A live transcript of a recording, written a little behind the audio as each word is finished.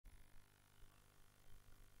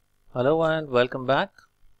Hello and welcome back.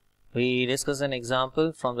 We discuss an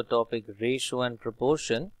example from the topic ratio and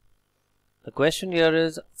proportion. The question here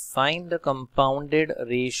is find the compounded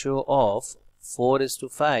ratio of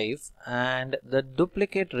 4:5 and the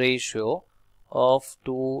duplicate ratio of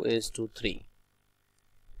 2:3.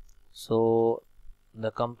 So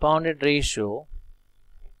the compounded ratio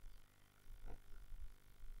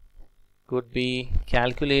could be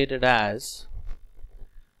calculated as,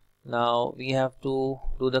 now we have to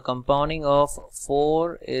do the compounding of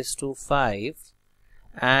 4:5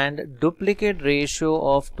 and duplicate ratio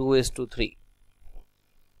of 2:3.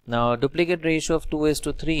 Now duplicate ratio of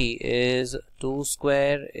 2:3 is 2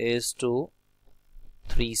 square is to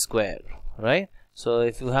 3 square, right? So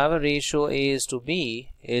if you have a ratio A is to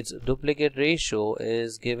B, its duplicate ratio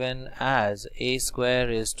is given as A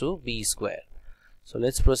square is to B square. So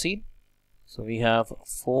let's proceed. So we have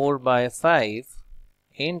 4/5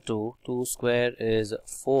 into 2 square is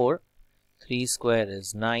 4, 3 square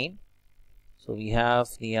is 9. So we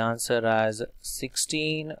have the answer as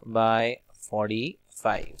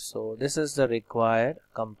 16/45. So this is the required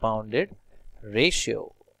compounded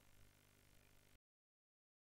ratio.